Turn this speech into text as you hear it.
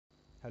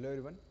Hello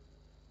everyone.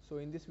 So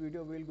in this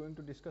video we are going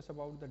to discuss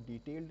about the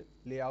detailed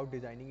layout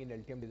designing in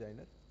Altium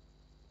Designer,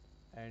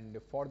 and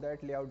for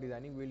that layout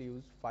designing we will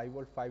use 5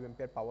 volt 5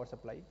 ampere power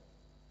supply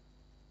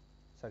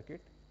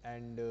circuit,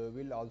 and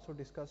we'll also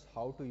discuss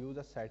how to use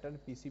a Saturn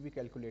PCB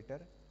calculator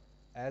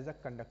as a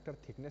conductor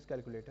thickness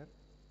calculator,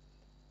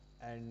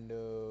 and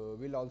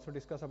we'll also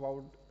discuss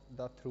about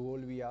the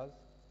through-hole vias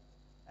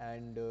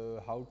and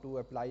how to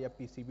apply a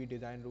PCB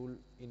design rule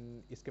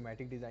in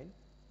schematic design.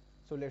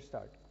 So let's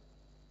start.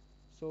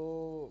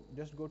 So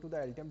just go to the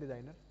Altium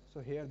Designer.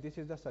 So here this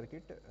is the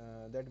circuit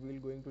that we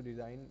will going to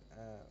design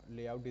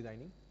layout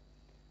designing.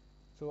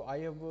 So I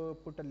have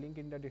put a link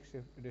in the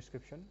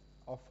description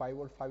of 5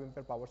 volt 5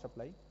 ampere power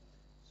supply.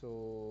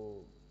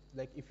 So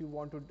like if you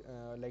want to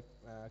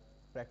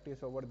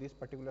practice over this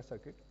particular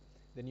circuit,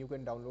 then you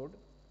can download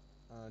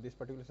this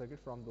particular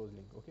circuit from those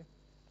link. Okay.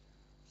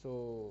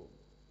 So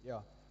yeah.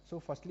 So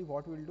firstly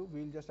what we will do,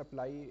 we will just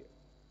apply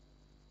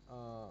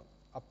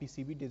a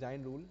PCB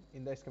design rule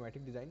in the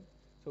schematic design.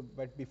 So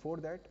but before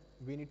that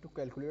we need to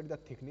calculate the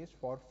thickness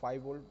for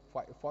 5 volt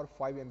for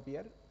 5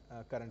 ampere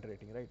current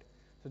rating, right?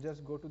 So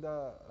just go to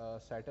the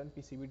Saturn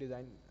PCB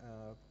design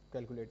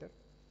calculator.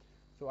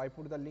 So I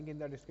put the link in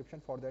the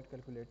description for that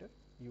calculator.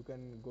 You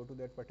can go to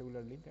that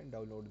particular link and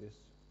download this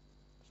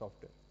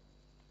software.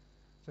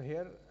 So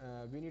here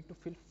we need to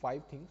fill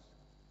 5 things.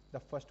 The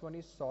first one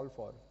is solve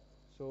for.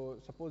 So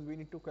suppose we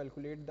need to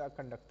calculate the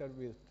conductor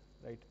width,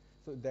 right?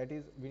 So that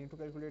is, we need to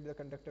calculate the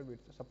conductor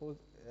width. Suppose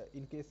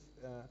in case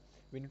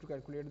we need to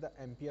calculate the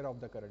ampere of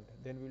the current,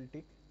 then we will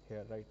tick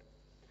here, right?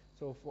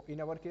 So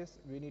in our case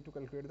we need to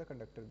calculate the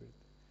conductor width.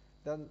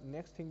 The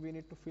next thing we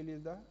need to fill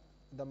is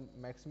the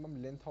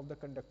maximum length of the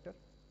conductor.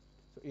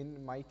 So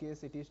in my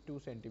case it is 2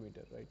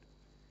 centimeter, right?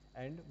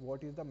 And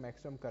what is the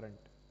maximum current?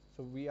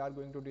 So we are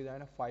going to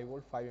design a 5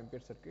 volt 5 ampere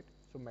circuit.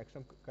 So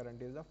maximum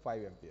current is the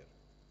 5 ampere.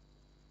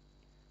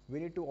 We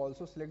need to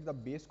also select the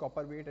base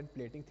copper weight and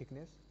plating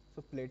thickness.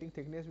 So plating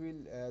thickness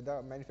will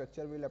the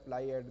manufacturer will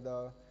apply at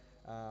the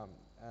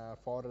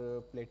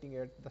for plating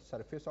at the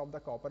surface of the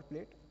copper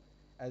plate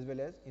as well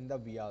as in the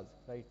vias,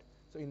 right?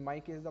 So in my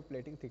case the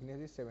plating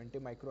thickness is 70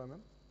 micro mm,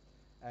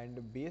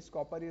 and base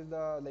copper is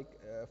the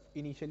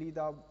initially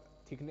the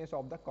thickness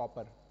of the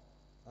copper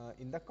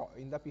in the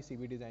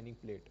PCB designing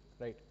plate,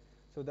 right?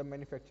 So the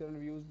manufacturer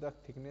will use the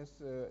thickness.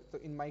 So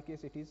in my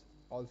case it is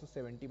also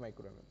 70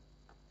 micro mm.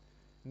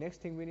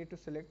 Next thing, we need to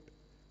select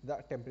the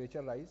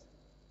temperature rise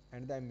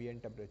and the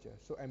ambient temperature.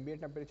 So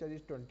ambient temperature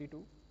is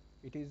 22,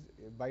 it is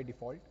by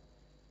default,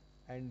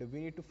 and we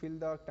need to fill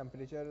the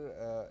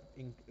temperature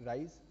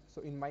rise.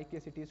 So in my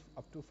case it is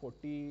up to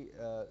 40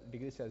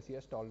 degrees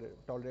Celsius,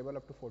 tolerable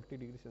up to 40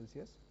 degrees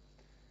Celsius.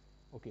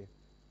 Okay,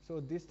 so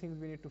these things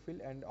we need to fill,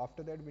 and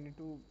after that we need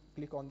to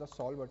click on the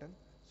solve button.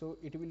 So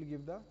it will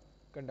give the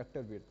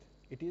conductor width.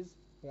 It is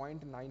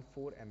 0.94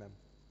 mm.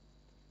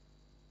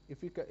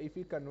 If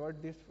we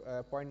convert this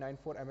 0.94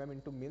 mm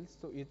into mils,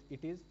 so it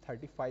is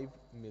 35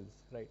 mils,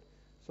 right?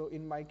 So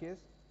in my case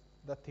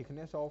the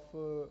thickness of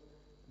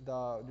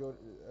your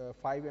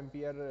 5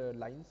 ampere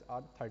lines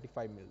are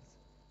 35 mils,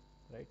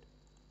 right?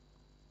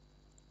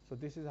 So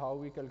this is how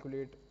we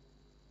calculate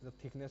the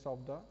thickness of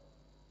the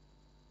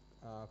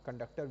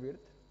conductor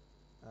width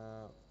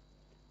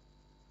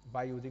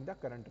by using the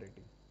current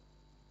rating.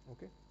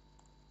 Okay,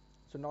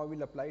 so now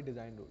we'll apply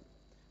design rule.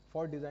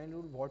 For design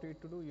rule, what you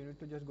need to do, you need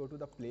to just go to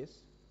the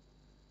place,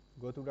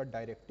 go to the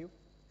directive,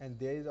 and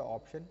there is an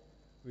option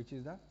which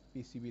is the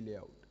PCB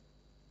layout.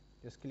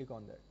 Just click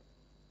on that.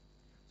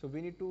 So we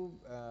need to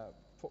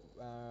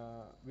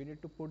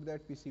put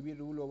that PCB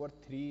rule over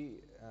 3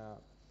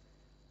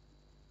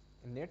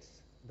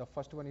 nets. The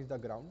first one is the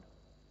ground,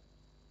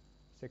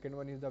 second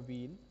one is the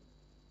V in,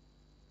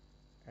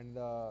 and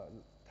the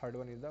third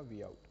one is the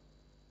V out.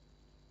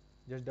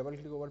 Just double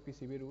click over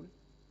PCB rule.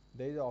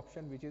 There is an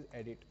option which is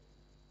edit.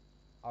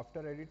 After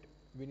edit,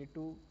 we need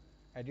to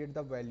edit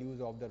the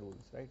values of the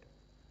rules, right?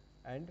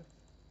 And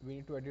we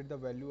need to edit the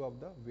value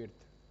of the width.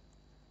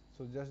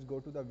 So just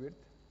go to the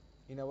width.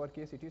 In our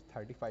case it is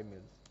 35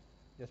 mils.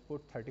 Just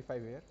put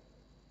 35 here.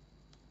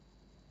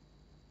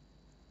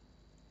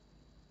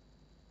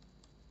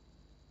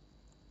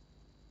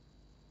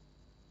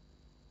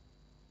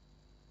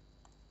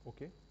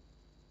 Okay.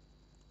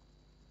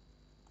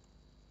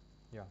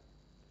 Yeah.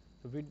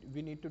 So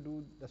we need to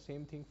do the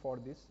same thing for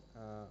this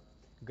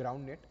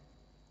ground net.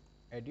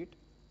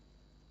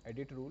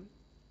 Edit rule,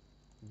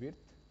 width,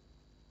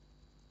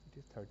 it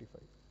is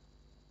 35.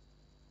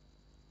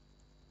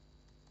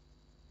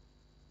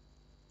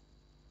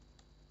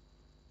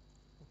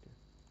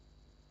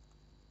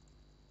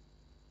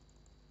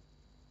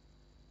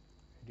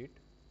 Okay.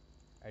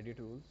 Edit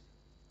rules,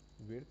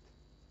 width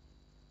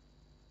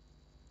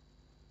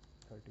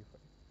 35.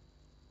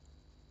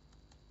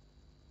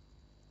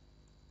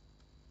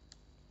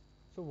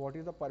 So what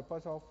is the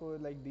purpose of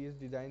like these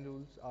design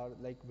rules are,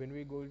 like when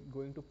we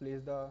going to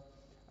place the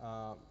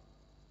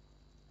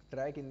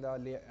track in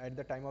the at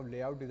the time of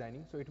layout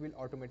designing, so it will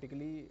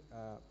automatically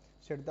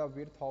set the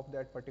width of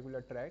that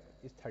particular track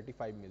is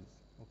 35 mils.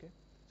 Okay,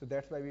 so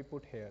that's why we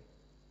put here.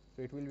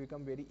 So it will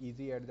become very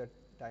easy at the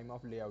time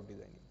of layout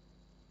designing.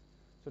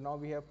 So now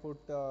we have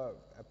put the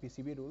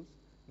PCB rules.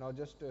 Now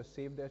just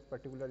save that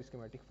particular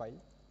schematic file.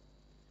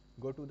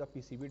 Go to the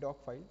PCB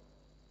doc file.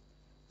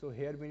 So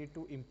here we need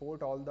to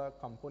import all the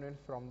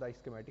components from the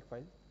schematic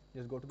file.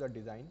 Just go to the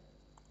design,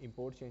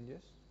 import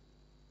changes.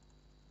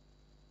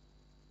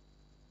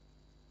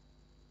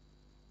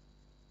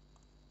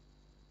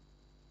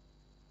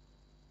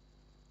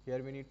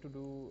 Here we need to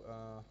do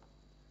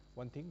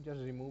one thing,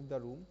 just remove the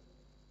room,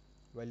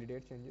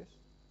 validate changes,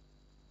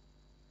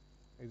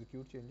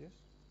 execute changes,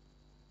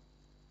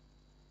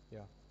 yeah,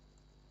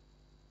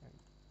 and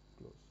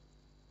close.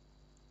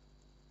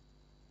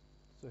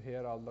 So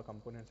here all the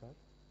components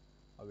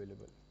are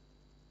available.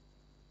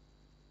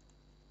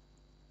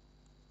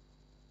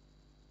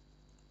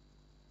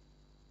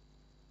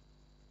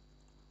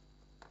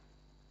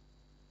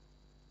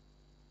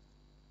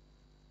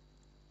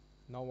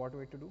 Now what we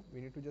need to do, we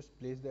need to just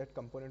place that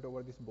component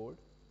over this board.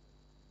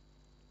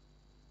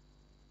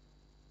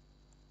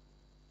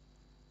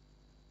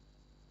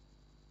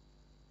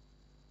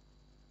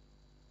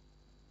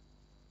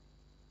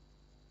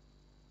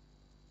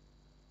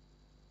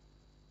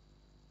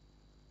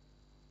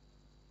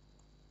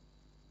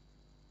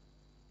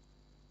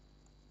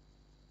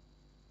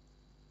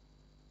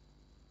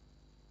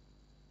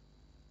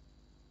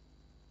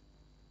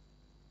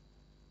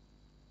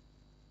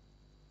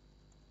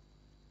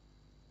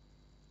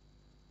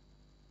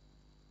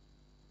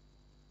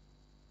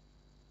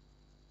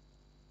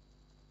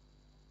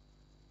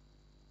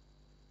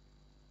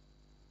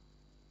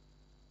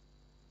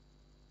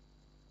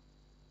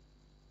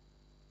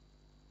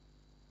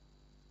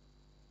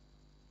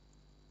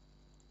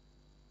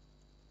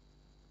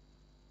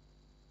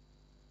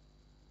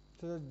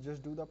 So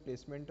just do the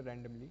placement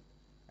randomly,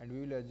 and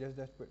we will adjust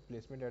that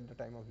placement at the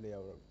time of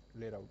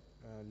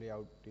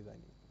layout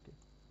designing. Okay.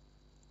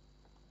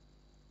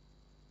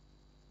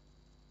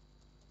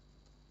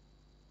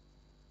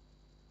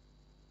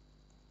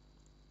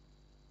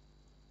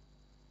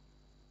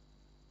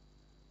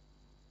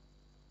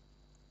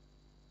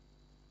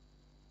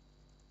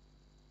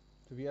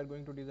 So we are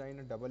going to design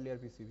a double layer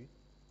PCB.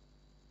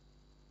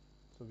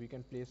 So we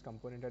can place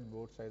component at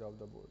both sides of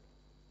the board.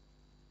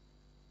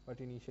 But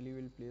initially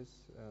we'll place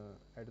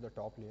at the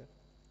top layer.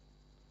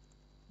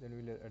 Then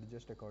we'll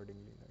adjust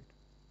accordingly, right?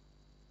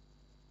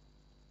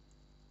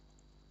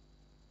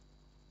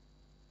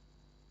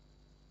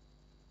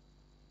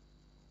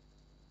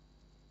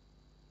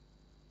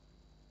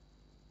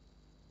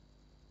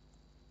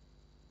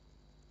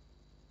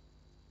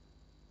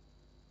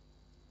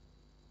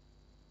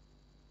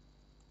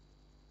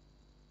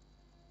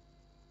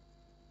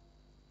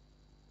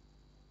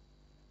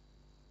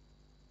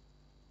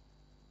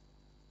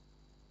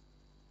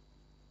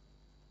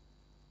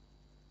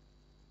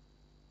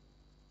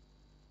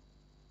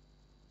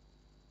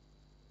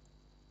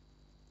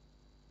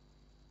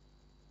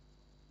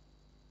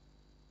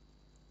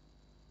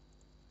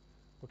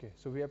 Okay,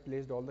 so we have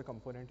placed all the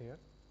component here.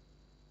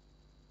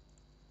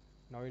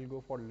 Now we'll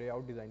go for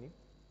layout designing.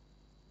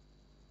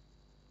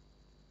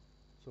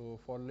 So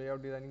for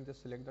layout designing,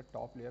 just select the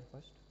top layer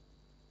first.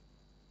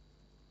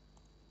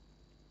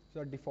 So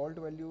the default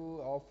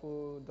value of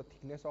the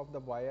thickness of the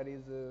wire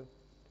is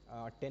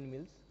 10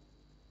 mils,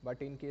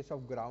 but in case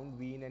of ground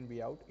V in and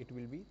V out, it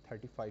will be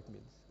 35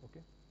 mils.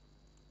 Okay.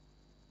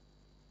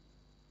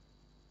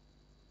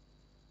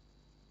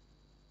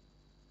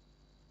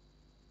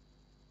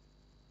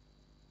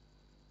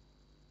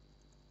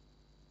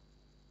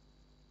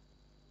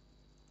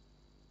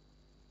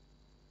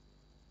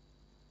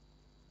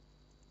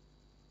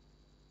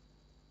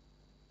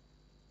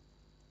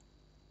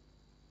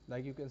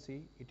 Like you can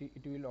see,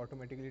 it will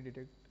automatically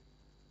detect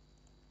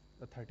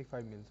the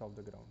 35 mils of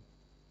the ground,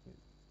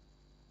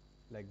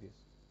 like this,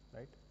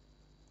 right?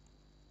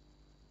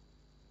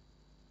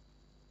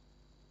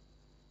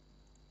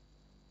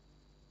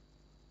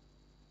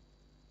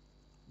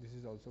 This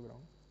is also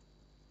ground.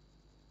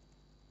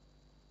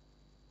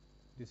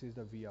 This is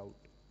the V out.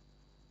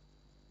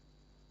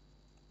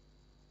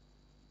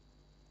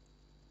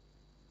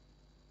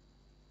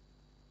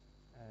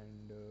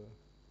 And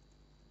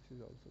this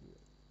is also V out.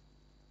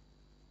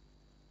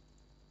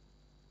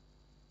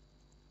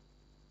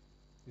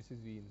 This is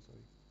V in, sorry.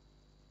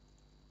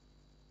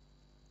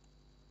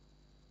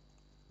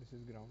 This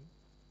is ground.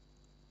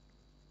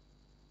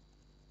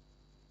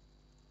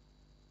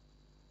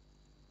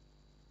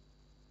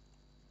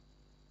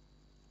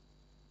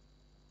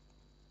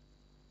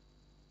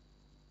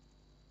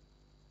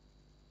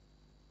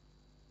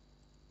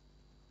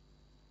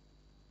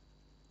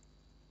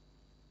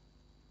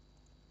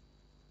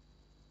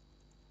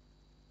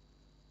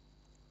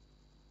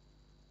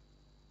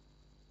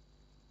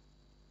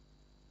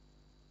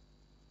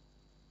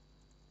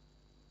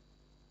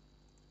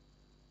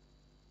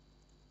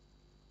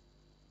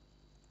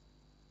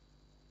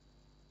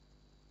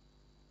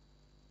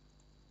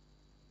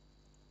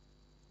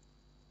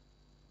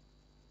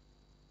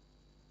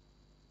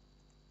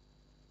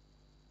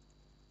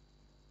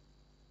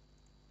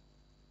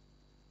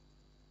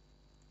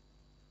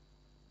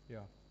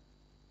 Yeah,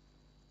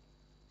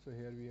 so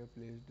here we have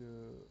placed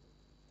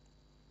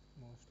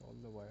most all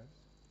the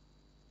wires.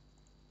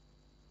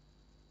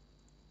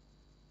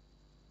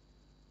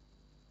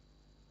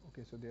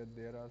 Okay, so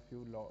there are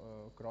few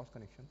cross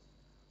connections.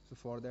 So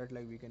for that,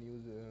 like we can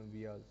use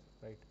vias,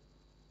 right?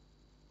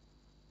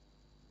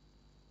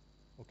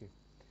 Okay.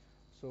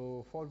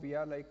 So for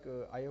VR, like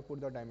I have put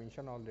the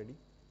dimension already.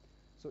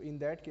 So in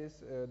that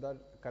case, the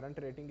current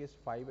rating is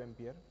 5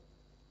 ampere.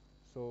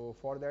 So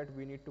for that,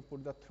 we need to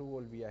put the through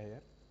hole via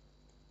here.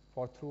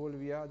 For through hole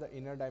via, the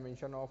inner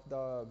dimension of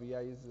the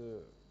via is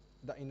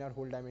the inner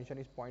hole dimension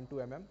is 0.2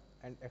 mm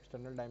and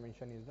external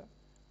dimension is the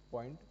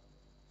 0.45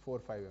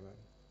 mm,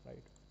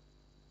 right?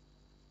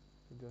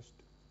 So just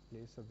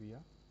place a via.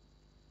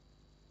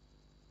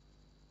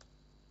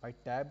 By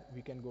tab,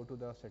 we can go to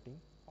the setting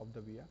of the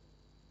via,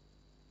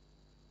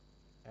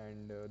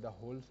 and the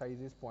hole size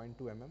is 0.2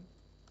 mm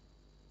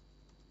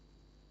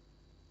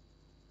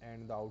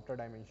and the outer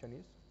dimension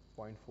is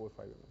 0.45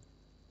 mm.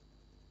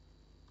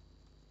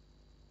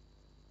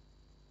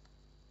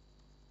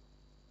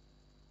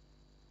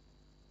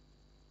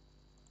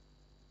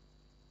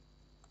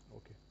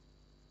 Okay.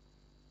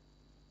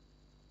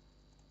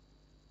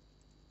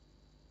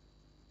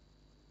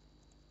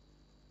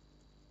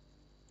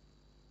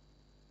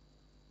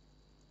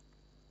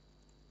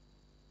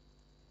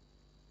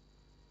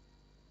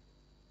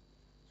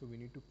 So we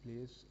need to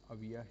place a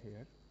via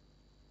here,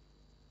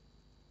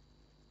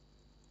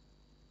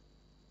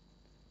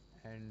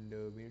 and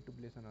we need to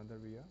place another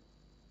via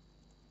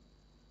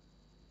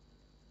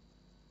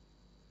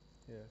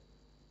here,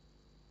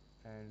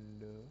 and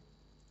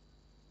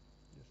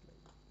just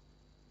like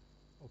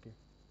that. Okay.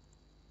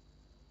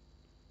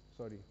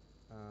 Sorry.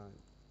 Uh,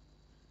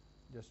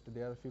 just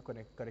there are a few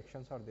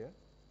corrections are there.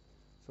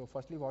 So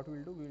firstly, what we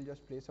will do, we will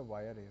just place a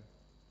wire here,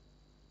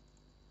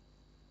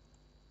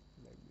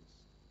 like this.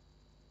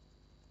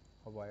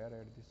 A wire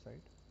at this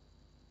side,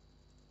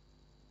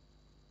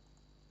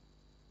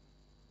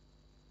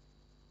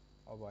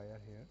 a wire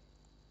here,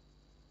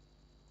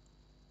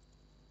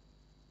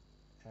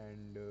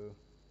 and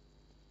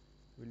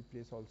we'll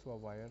place also a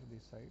wire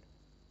this side.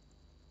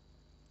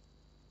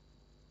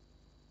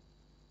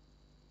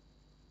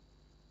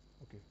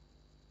 Okay.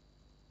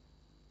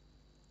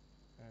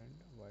 And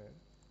wire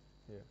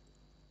here.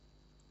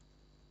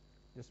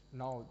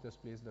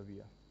 Just place the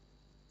via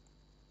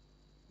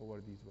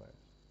over these wires.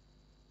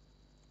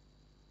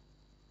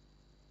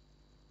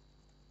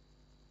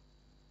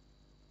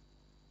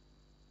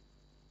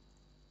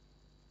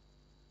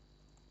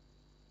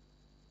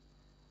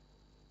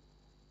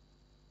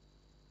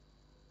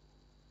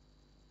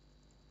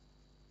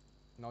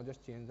 Now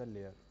just change the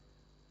layer.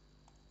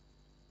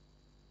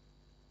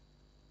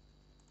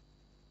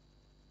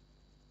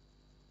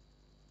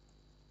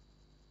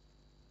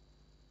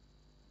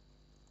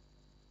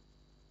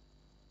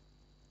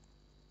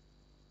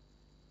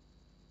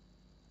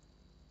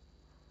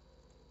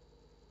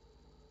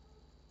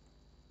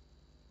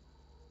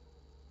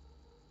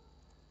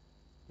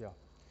 Yeah.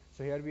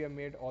 So here we have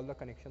made all the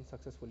connections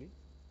successfully.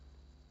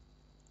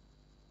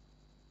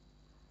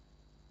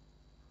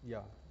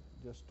 Yeah,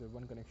 just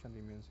one connection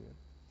remains here.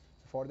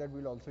 So for that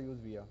we'll also use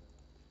via.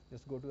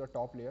 Just go to the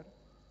top layer.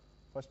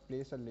 First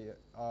place a layer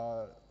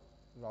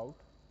route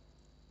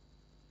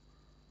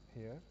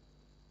here,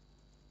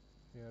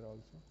 here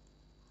also,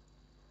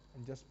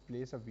 and just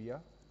place a via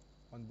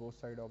on both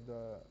side of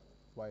the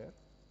wire.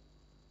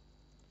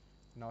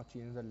 Now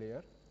change the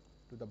layer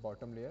to the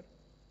bottom layer.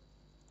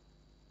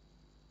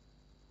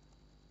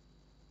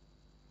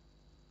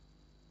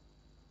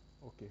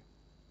 Okay.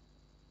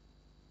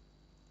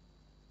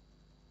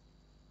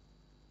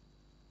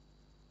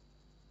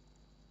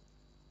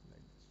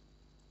 Like this.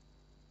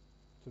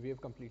 So we have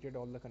completed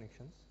all the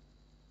connections.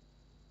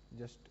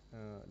 Just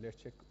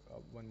let's check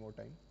one more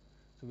time.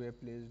 So we have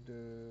placed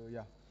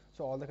yeah,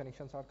 so all the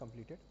connections are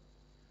completed.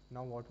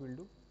 Now what we'll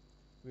do,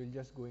 we'll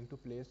just going to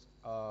place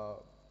a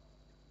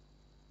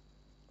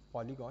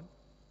polygon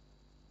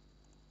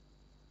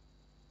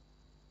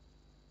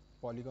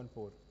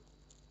pore.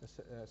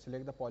 Just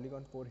select the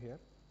polygon pore here.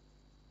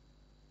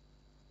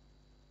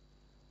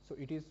 So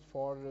it is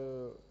for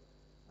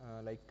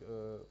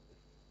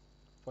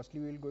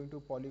firstly we will going to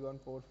polygon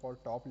pore for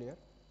top layer.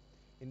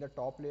 In the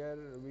top layer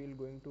we will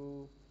going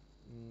to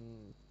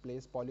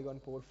place polygon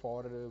pore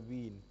for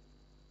V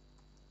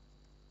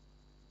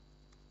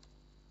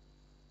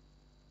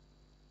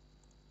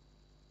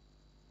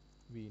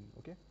in,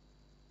 okay.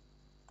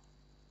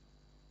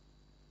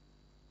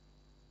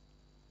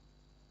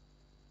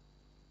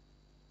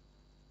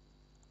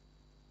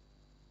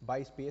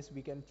 By space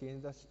we can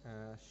change the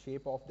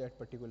shape of that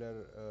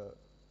particular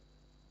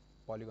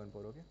polygon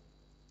pore, okay,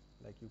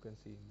 like you can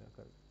see in the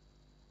curve,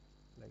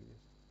 like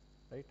this,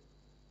 right.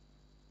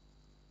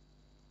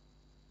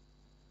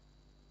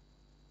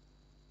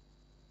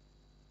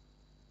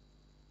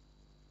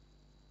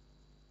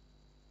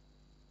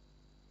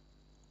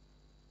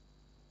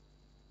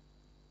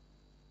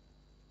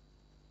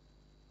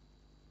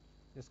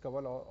 Just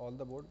cover all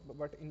the board,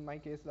 but in my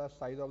case the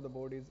size of the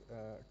board is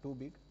too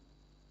big,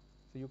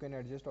 So you can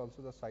adjust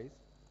also the size.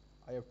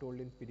 I have told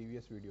in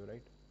previous video,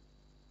 right?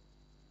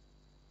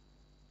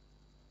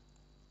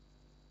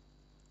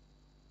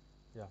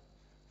 Yeah.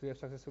 So we have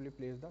successfully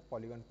placed the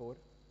polygon pore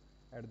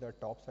at the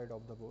top side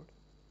of the board.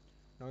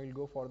 Now we'll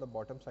go for the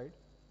bottom side.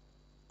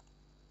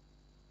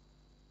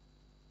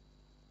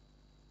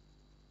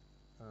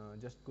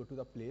 Just go to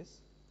the place,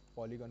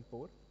 polygon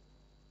pore.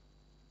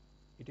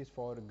 It is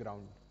for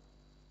ground.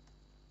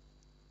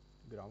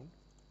 Apply.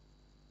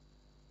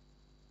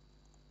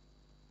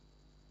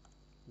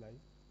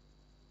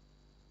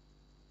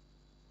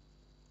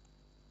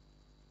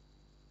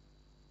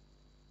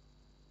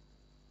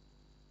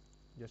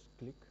 Just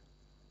click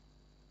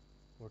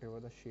whatever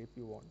the shape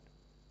you want.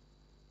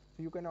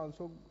 So you can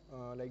also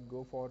like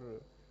go for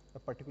a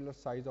particular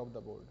size of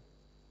the board,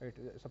 right?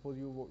 Suppose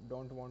you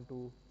don't want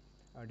to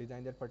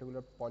design that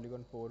particular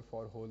polygon pore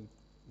for whole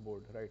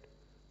board, right?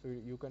 So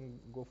you can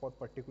go for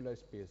particular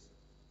space.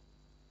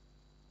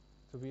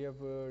 So we have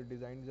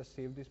designed, just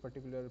save this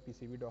particular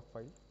PCB doc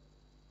file.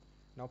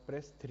 Now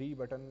press 3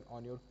 button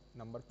on your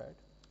number pad.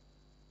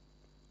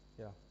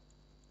 Yeah.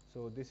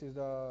 So this is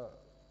the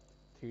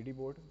 3D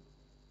board,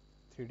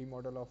 3D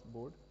model of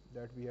board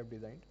that we have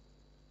designed,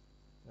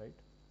 right?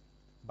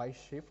 By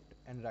shift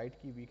and right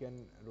key we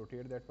can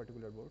rotate that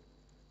particular board.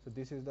 So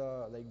this is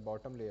the like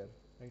bottom layer,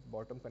 right?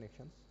 Bottom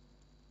connections,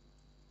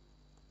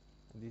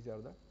 and these are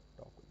the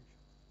top connections.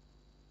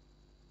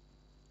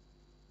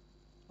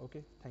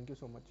 Okay, thank you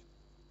so much.